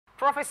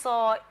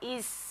Professor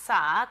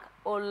Ishaq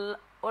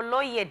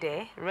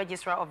Oloyede,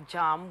 Registrar of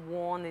JAMB,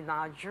 warned the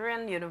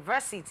Nigerian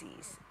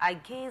universities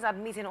against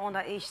admitting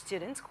underage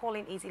students,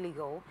 calling it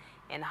illegal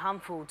and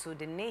harmful to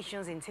the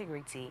nation's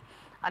integrity.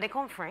 At a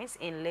conference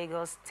in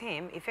Lagos,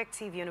 theme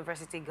Effective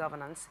University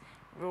Governance,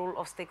 Role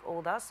of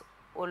Stakeholders,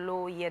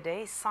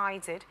 Oloyede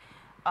cited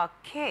a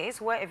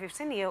case where a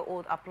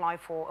 15-year-old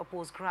applied for a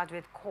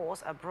postgraduate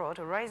course abroad,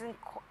 raising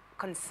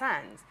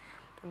concerns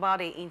about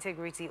the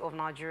integrity of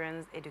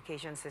Nigeria's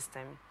education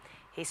system.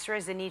 He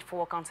stressed the need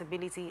for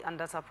accountability and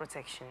data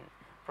protection.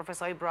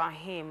 Professor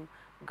Ibrahim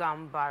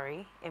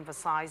Gambari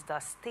emphasized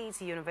that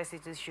state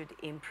universities should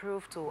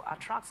improve to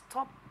attract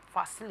top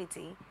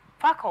faculty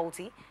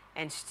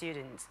and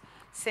students.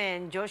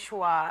 St.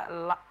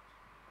 Joshua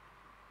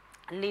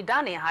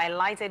Lidani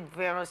highlighted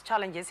various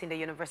challenges in the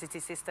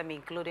university system,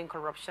 including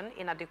corruption,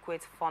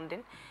 inadequate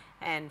funding,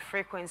 and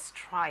frequent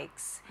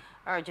strikes,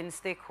 urging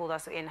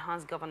stakeholders to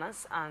enhance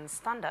governance and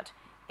standard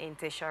in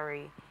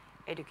tertiary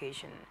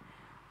education.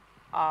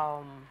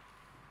 That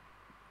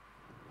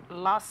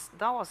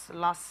was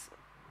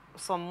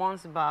some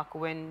months back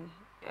when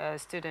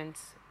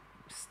students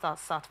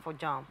sat for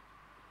JAMB.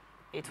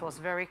 It was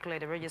very clear,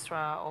 the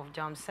registrar of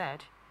JAMB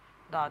said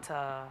that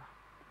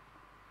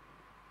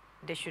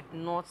they should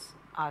not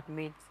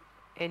admit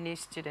any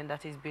student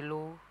that is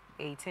below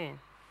 18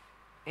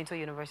 into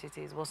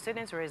universities. But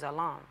students raise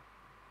alarm.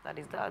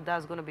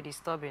 That's going to be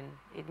disturbing.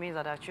 It means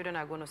that our children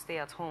are going to stay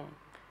at home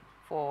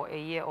for a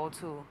year or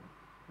two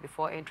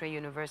before entering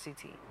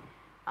university.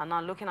 And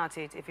now looking at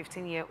it, a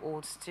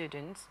 15-year-old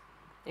student,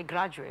 a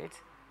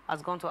graduate,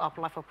 has gone to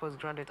apply for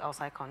postgraduate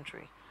outside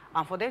country.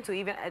 And for them to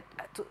even,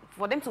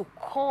 for them to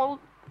call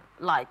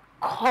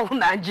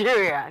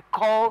Nigeria,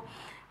 call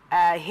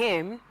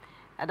him,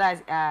 that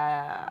is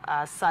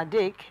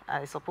Sadiq,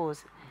 I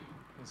suppose,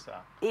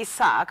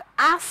 Ishaq,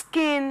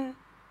 asking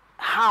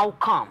how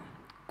come,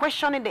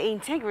 questioning the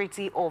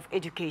integrity of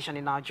education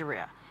in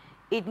Nigeria.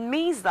 It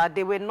means that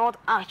they were not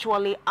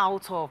actually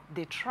out of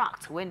the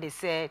tract when they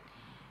said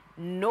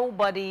no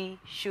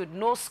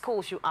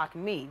school should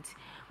admit.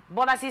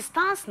 But as it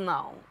stands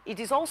now, it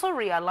is also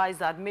realized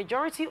that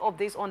majority of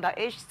these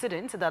underage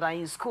students that are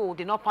in school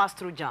did not pass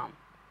through JAMB.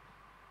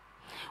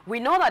 We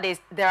know that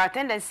there are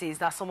tendencies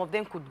that some of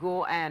them could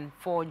go and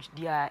forge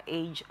their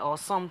age or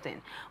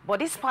something. But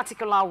this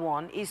particular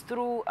one is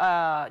through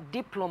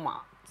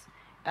diploma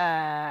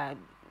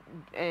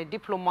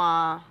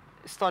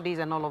studies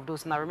and all of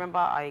those. And I remember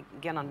I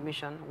gained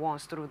admission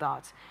once through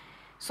that.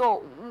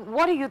 So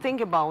what do you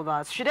think about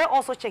that? Should they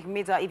also check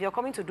that if you're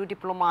coming to do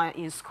diploma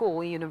in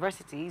school, in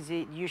universities,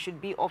 you should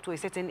be up to a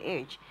certain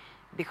age?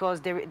 Because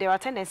there are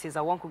tendencies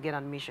that one could get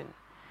admission.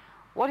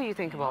 What do you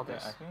think about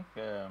this? I think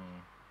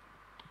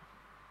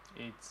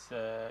it's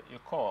a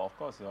call. Of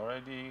course, it's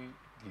already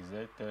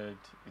gazetted.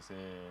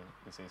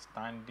 It's a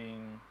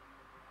standing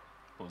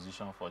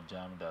position for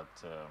JAMB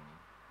that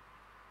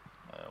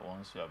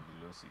once you are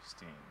below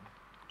 16,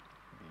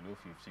 below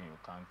 15, you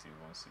can't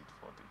even sit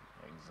for the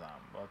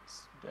exam. But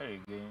there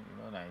again, you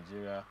know,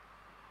 Nigeria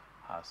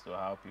has to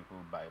have people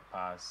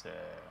bypass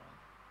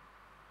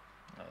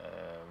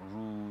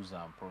rules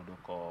and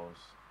protocols.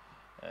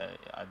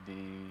 At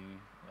the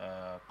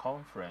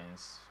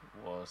conference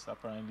was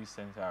apparently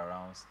centered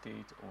around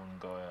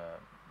state-owned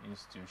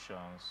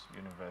institutions,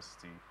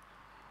 university,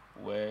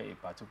 where a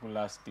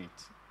particular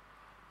state,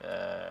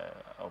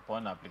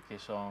 upon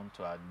application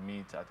to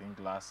admit, I think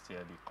last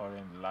year,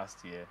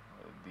 last year,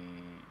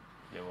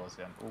 there was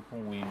an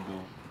open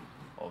window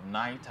of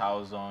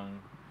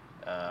 9,000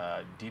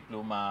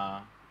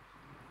 diploma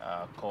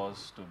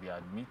course to be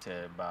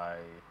admitted by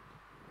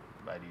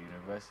the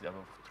university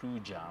through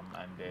JAMB,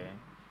 and then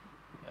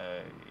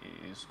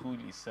the school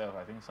itself,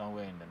 I think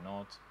somewhere in the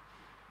north,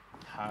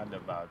 had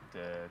about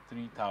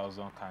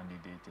 3,000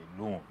 candidates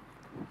alone.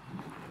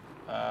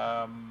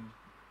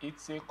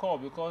 It's a call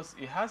because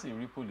it has a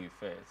ripple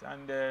effect,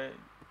 and I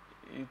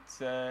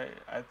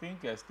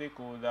think a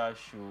stakeholder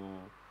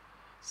should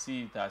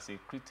see it as a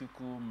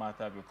critical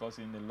matter, because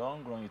in the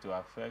long run it will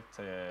affect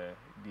the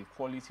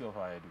quality of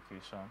our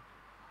education,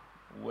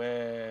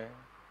 where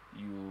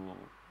you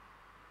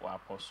are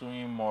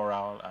pursuing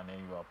moral and then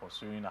you are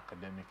pursuing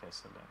academic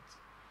excellence.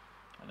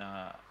 And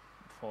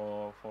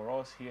for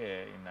us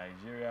here in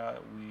Nigeria,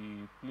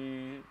 we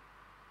play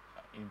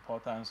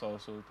importance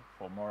also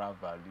for moral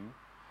value.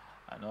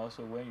 And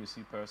also when you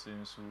see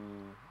persons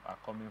who are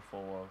coming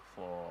forward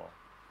for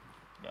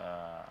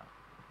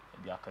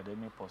the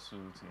academic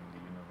pursuit in the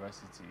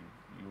university,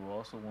 you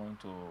also want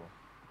to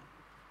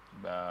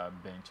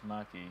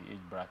benchmark a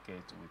age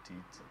bracket with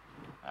it.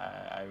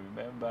 I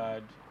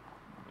remembered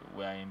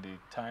we are in the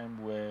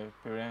time where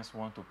parents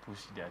want to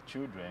push their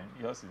children.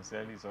 Yours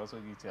sincerely is also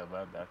guilty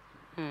about that.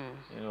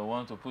 You know,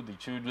 want to put the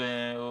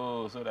children,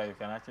 so that you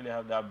can actually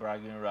have that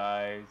bragging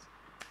right.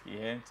 He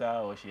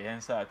enter or she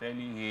enter at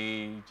early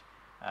age.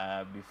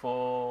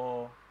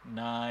 Before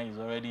 9 is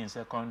already in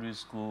secondary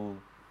school,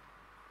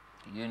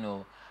 you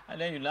know, and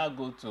then you now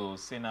go to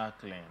Sena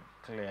clan,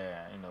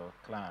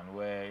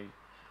 where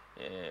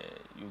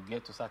you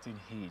get to a certain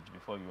age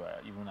before you are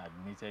even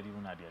admitted,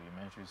 even at the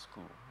elementary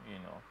school, you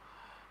know.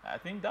 I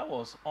think that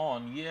was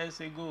on years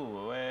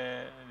ago,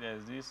 where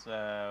there's this,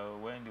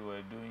 when they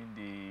were doing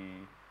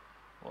the,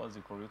 what's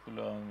the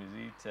curriculum? Is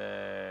it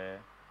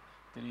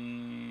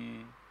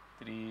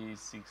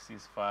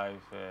 3-6-6-5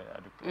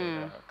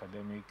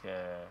 academic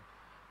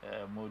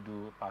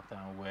module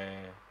pattern,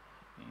 where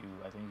you,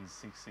 I think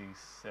it's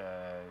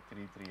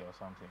 6-6-3-3 or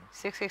something.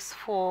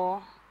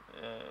 6-6-4.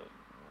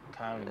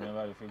 Can't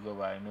remember the figure,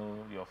 but I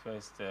know your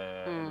first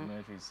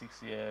elementary is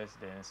 6 years,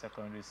 then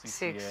secondary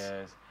 6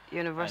 years,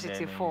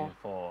 university and then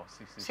 4.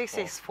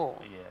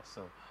 6-6-4. Yeah,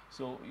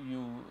 so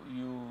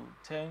you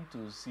tend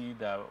to see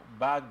that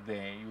back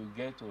then you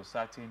get to a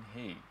certain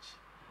age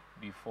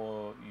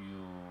before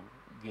you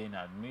gain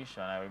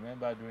admission. I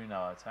remember during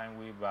our time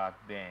way back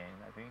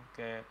then, I think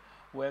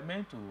we were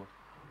meant to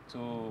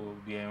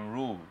be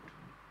enrolled.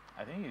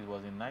 I think it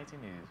was in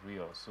 1983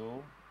 or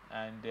so,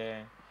 and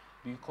then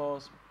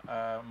because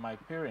my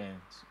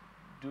parents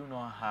do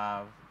not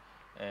have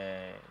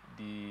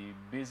the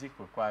basic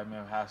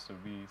requirement has to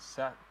be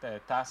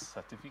tax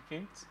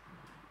certificate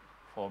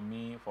for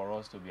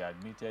us to be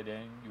admitted,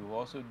 and you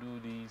also do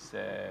this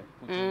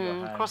putting your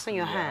hand, crossing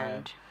your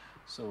hand.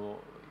 So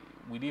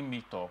we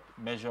didn't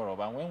measure up,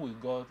 and when we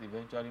got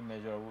eventually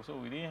measurable, so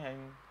we didn't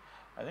hang.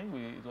 I think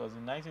it was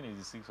in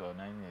 1986 or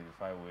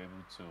 1985 we were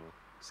able to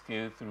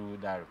scale through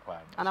that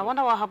requirement. And I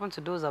wonder what happened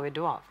to those that we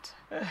dwarfed.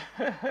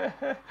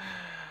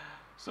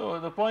 So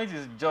the point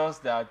is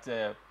just that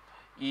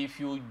if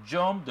you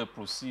jump the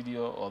procedure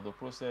or the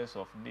process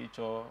of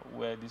nature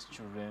where these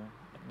children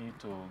need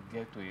to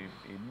get to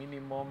a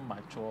minimum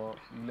mature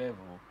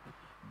level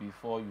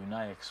before you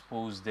now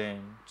expose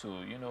them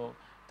to, you know,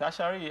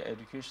 tertiary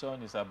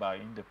education is about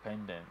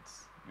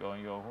independence. You're on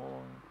your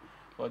own.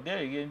 But there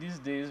again, these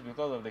days,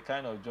 because of the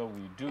kind of job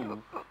we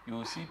do, you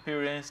will see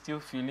parents still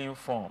filling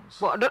forms.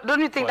 But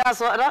don't you think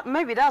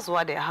maybe that's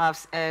why they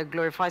have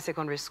glorified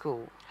secondary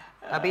school?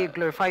 Be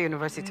glorified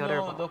university.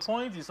 No, the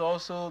point is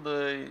also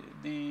the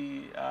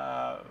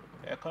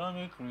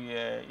economic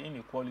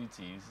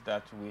inequalities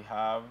that we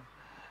have.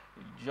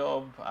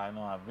 Jobs are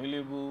not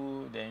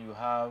available. Then you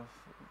have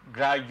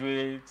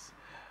graduates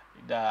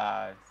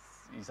that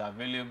is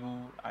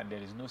available, and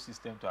there is no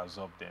system to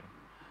absorb them.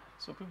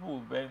 So people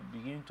will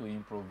begin to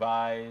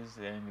improvise,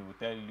 and they will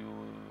tell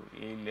you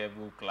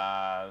A-level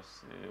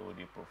class, or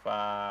they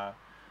prefer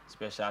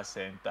special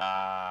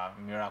center,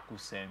 miracle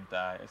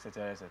center,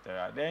 etc.,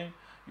 etc. Then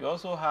you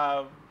also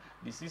have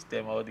the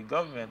system or the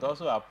government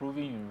also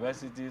approving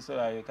universities so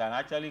that you can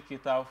actually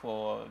cater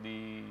for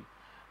the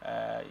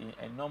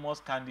enormous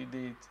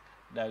candidate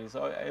that is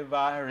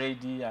ever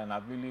ready and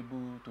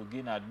available to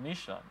gain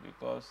admission,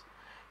 because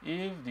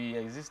if the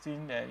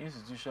existing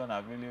institution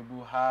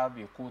available have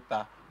a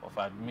quota of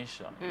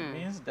admission, it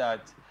means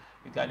that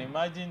you can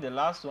imagine the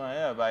last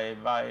one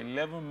by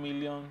 11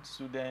 million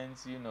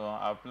students, you know,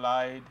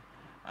 applied,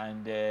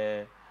 and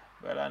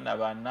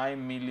about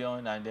 9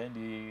 million, and then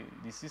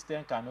the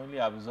system can only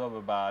absorb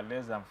about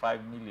less than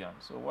 5 million.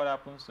 So what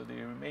happens to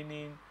the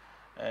remaining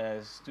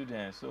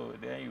students? So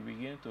then you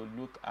begin to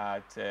look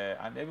at,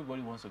 and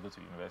everybody wants to go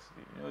to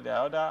university. You know, there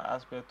are other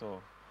aspects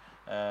of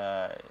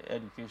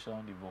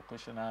education, the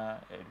vocational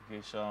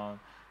education,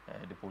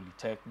 the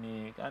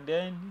polytechnic, and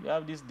then you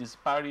have this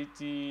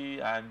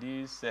disparity and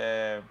this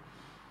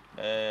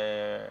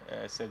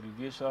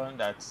segregation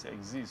that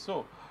exists.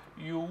 So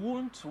you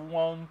won't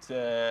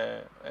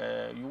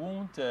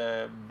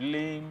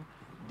blame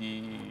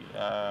the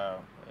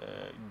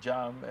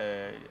JAMB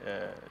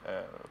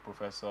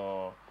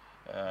Professor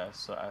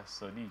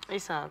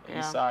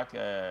Ishaq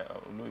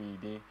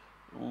Oloyede,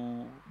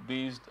 who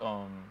based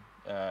on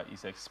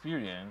his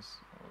experience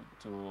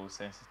to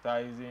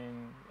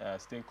sensitizing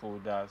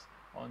stakeholders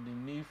on the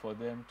need for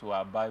them to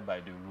abide by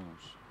the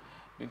rules,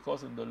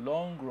 because in the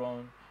long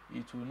run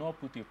it will not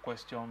put a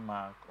question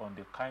mark on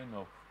the kind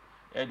of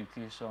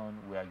education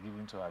we are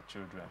giving to our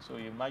children. So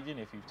imagine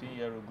a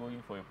 15-year-old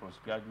going for a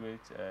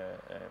postgraduate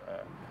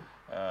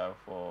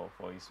for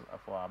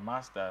a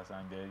master's,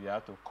 and they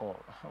have to call.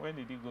 When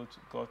did he go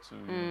to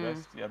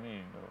university? I mean, you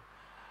know,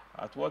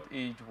 at what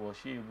age was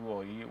she able,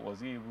 or was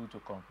he able to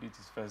complete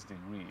his first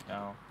degree?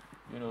 Now,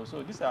 you know,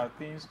 so these are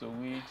things to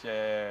which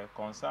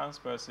concerned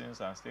persons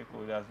and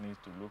stakeholders need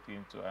to look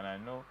into. And I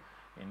know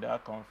in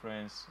that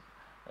conference,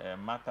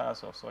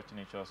 matters of such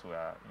natures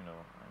were, you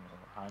know,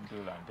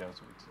 handled and dealt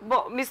with.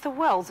 But Mr.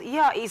 Wells,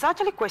 yeah, it's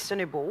actually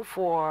questionable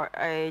for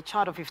a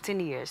child of 15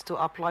 years to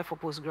apply for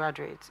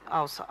postgraduate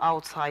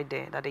outside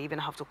there, that they even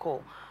have to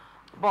call.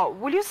 But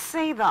will you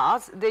say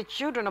that the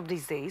children of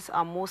these days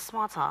are more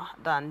smarter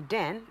than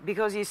then?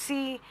 Because you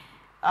see,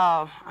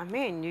 I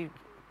mean,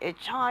 a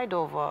child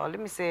of, let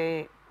me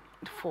say,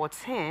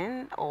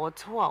 14 or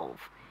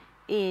 12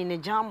 in a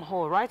JAMB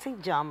hall, writing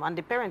JAMB, and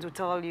the parents will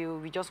tell you,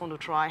 we just want to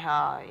try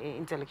her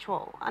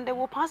intellectual, and they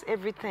will pass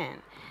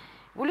everything.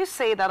 Will you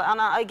say that?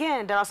 And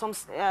again, there are some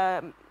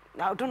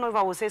I don't know if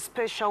I would say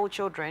special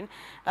children,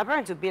 the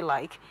parents would be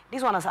like,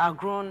 this one has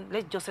outgrown,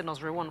 let's just say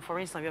nursery 1, for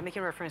instance, you're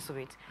making reference to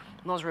it,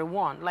 nursery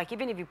 1, like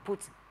even if you put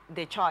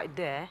the child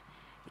there,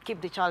 you keep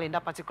the child in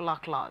that particular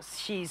class,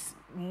 she's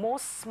more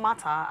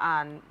smarter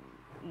and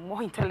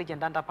more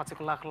intelligent than that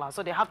particular class,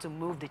 so they have to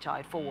move the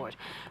child forward.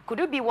 Could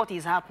it be what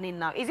is happening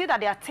now? Is it that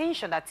the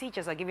attention that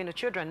teachers are giving to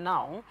children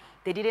now,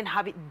 they didn't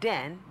have it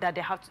then, that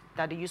they have to,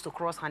 that they used to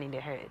cross hand in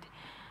their head?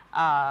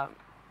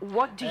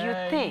 What do you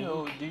think? You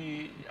know,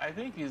 I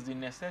think it's the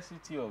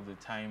necessity of the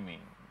timing,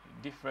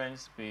 different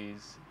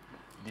space,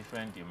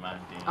 different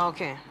demanding.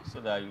 Okay. So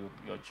that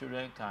your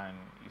children can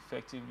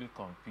effectively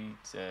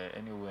compete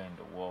anywhere in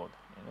the world.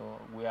 You know,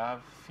 we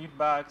have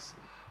feedbacks.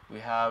 We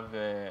have,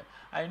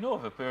 I know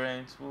of a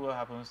parent who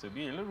happens to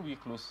be a little bit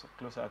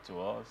closer to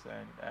us,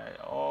 and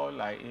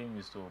all I aim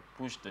is to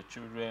push the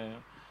children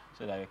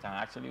so that they can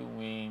actually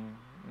win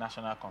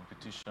national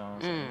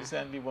competitions. And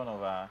recently, one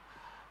of our,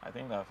 I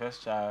think our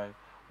first child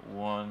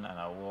won an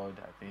award.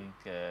 I think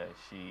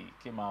she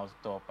came out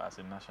top as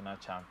a national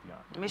champion.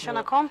 Mission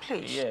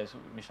accomplished. Yes,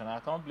 mission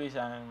accomplished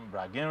and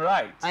bragging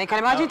rights. And you can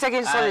imagine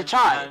taking such a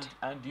child.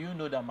 And do you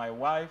know that my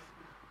wife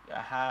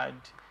had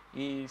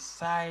a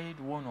side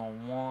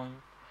one-on-one,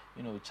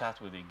 you know, chat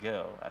with a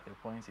girl at a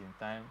point in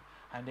time,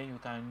 and then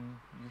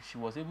she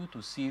was able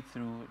to see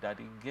through that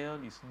the girl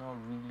is not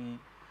really,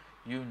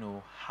 you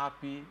know,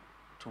 happy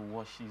to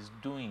what she's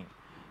doing,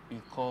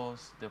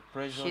 because the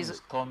pressure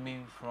is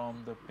coming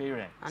from the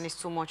parents. And it's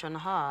too much on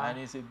her. And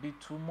it's a bit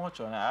too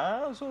much on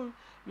her. Also,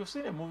 you've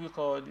seen a movie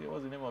called,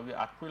 what's the name of it?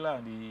 Aquila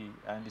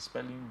and the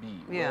Spelling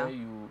Bee, yeah, where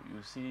you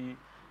see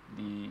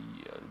the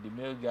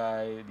male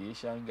guy, the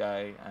Asian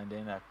guy, and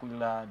then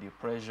Aquila, the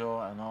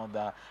pressure and all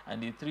that,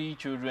 and the 3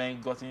 children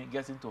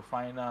getting to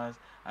finals,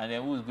 and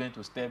then who's going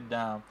to step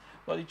down.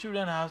 But the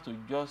children have to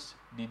just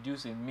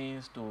deduce a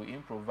means to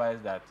improvise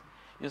that.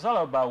 It's all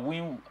about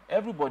win.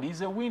 Everybody is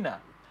a winner.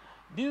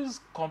 This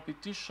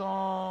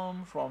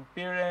competition from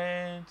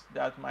parents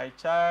that my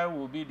child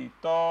will be the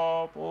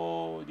top,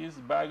 oh, this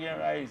bragging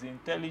right is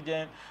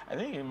intelligent. I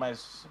think in my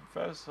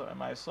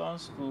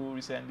son's school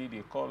recently,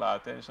 they called our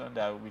attention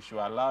that we should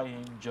allow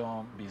him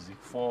jump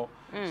basic 4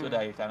 so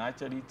that he can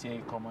actually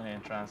take common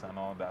entrance and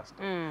all that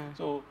stuff.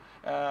 So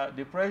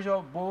the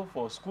pressure both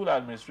for school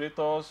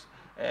administrators,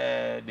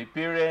 the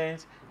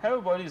parents,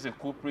 everybody is a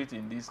culprit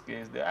in this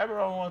case.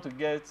 Everyone wants to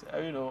get,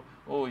 you know,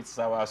 oh, it's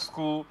our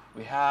school,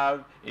 we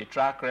have a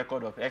track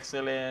record of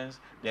excellence.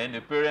 Then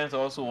the parents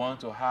also want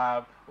to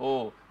have,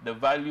 oh, the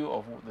value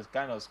of the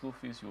kind of school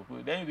fees you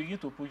put. Then you begin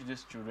to push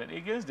these children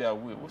against their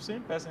will. We've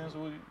seen persons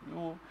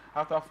who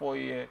after 4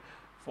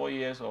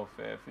 years of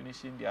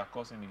finishing their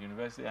course in the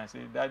university and say,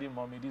 Daddy,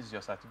 Mommy, this is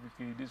your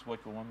certificate, this is what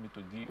you want me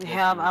to give.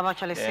 Yeah, I've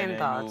actually seen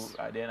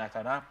that. Then I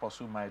cannot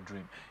pursue my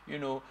dream. You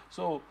know,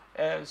 so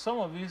some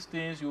of these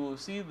things, you will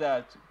see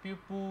that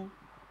people,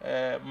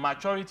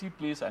 maturity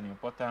plays an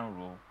important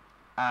role,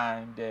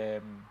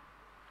 and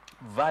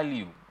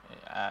value,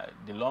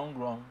 the long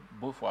run,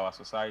 both for our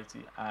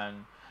society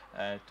and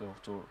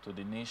to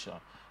the nation.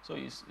 So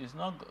it's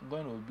not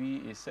going to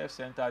be a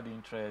self-centered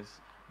interest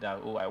that,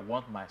 oh, I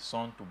want my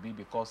son to be,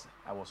 because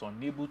I was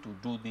unable to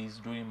do this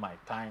during my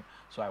time,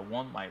 so I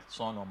want my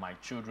son or my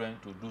children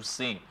to do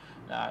same.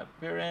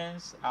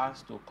 Parents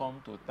have to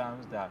come to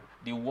terms that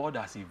the world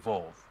has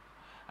evolved,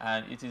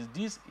 and it is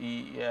this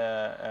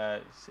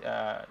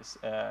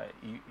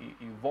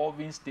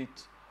evolving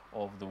state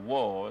of the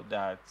world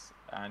that,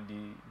 and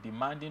the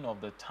demanding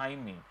of the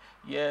timing.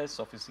 Yes,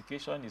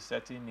 sophistication is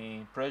setting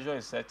in, pressure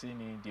is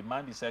setting in,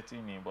 demand is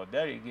setting in, but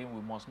there again,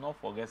 we must not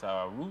forget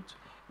our roots.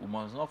 We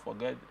must not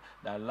forget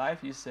that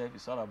life itself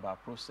is all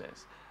about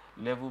process,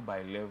 level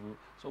by level.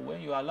 So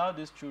when you allow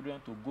these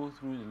children to go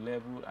through the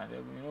level, and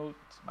you know,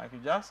 Michael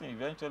Jackson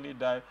eventually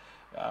died,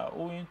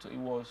 owing to, he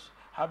was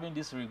having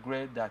this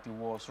regret that he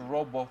was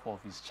robbed off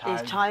of his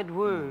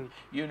childhood.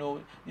 You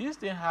know, this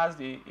thing has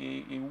a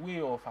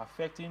way of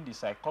affecting the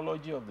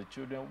psychology of the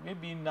children,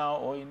 maybe now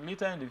or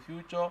later in the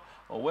future,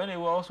 or when they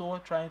were also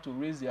trying to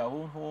raise their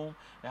own home,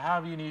 they're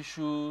having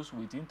issues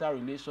with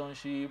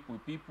interrelationship,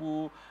 with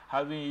people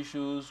having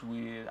issues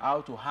with how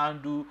to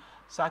handle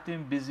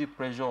certain basic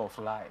pressure of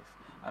life.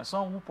 And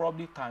some who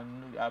probably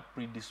are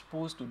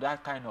predisposed to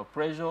that kind of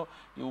pressure,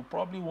 they will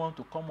probably want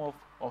to come off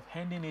of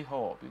handing it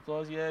up,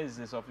 because it's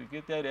a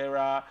sophisticated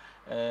era,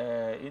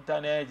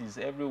 internet is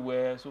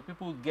everywhere, so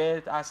people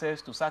get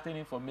access to certain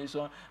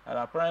information that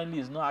apparently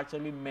is not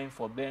actually meant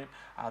for them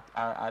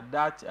at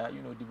that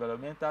you know,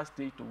 developmental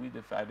stage to which they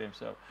find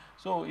themselves.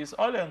 So it's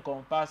all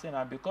encompassing,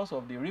 and because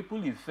of the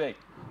ripple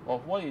effect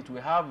of what it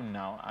will have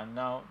now, and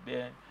now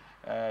then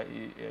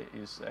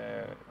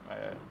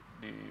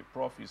the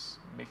Prof is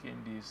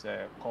making this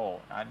call,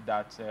 and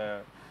that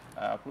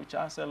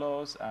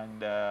pro-chancellors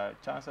and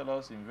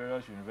chancellors in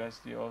various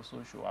universities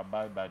also should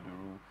abide by the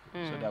rule,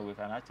 so that we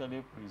can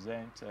actually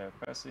present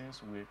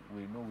persons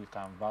we know we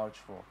can vouch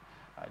for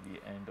at the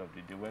end of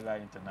the day, whether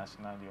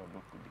internationally or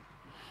locally.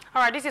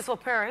 All right, this is for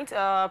parents.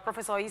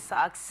 Professor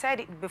Ishaq said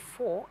it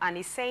before, and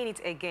he's saying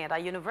it again,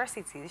 that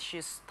universities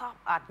should stop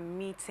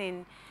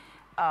admitting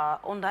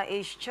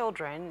underage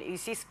children, you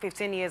see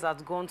 15 years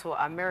has gone to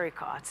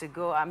America to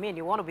go, I mean,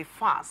 you want to be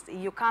fast.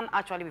 You can't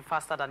actually be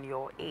faster than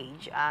your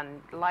age,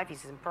 and life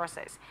is in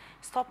process.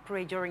 Stop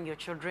pressuring your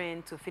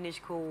children to finish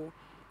school,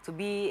 to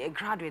be a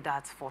graduate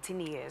at 14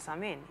 years. I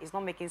mean, it's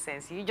not making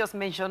sense. You just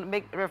make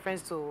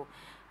reference to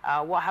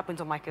what happened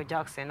to Michael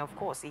Jackson. Of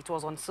course, it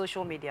was on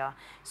social media.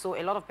 So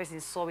a lot of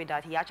persons saw it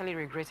that he actually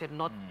regretted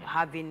not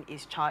having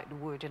his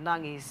childhood. And now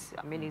he's,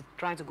 I mean, he's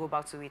trying to go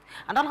back to it.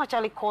 And that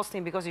actually cost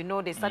him because, you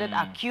know, they started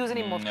accusing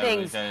him of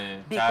things.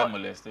 Child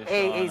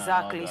molestation.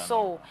 Exactly.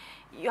 So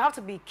you have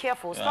to be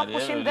careful. Stop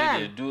pushing them.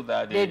 They do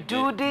that. They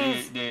do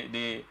this.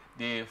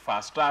 They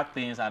fast track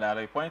things, and at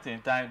a point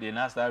in time, they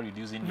now start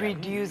reducing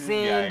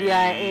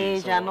their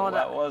age and all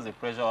that. What's the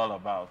pressure all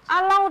about?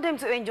 Allow them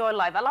to enjoy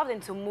life. Allow them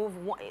to move.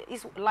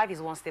 Life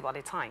is one step at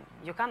a time.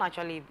 You can't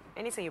actually,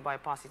 anything you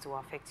bypass, it will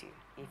affect you.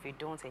 If you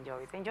don't enjoy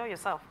it, enjoy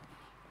yourself.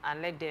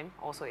 And let them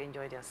also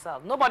enjoy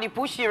themselves. Nobody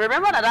push you.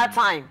 Remember at that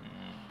time,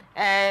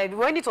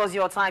 when it was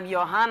your time,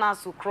 your hand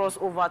has to cross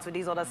over to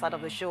this other side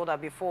of the shoulder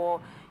before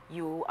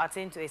you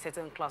attain to a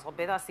certain class. Or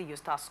better still, you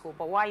start school.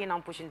 But why are you now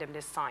pushing them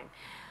this time?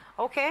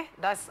 Okay,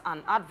 that's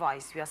an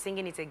advice. We are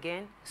singing it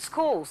again.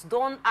 Schools,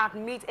 don't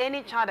admit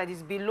any child that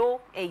is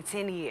below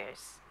 18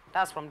 years.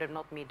 That's from them,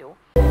 not me, though.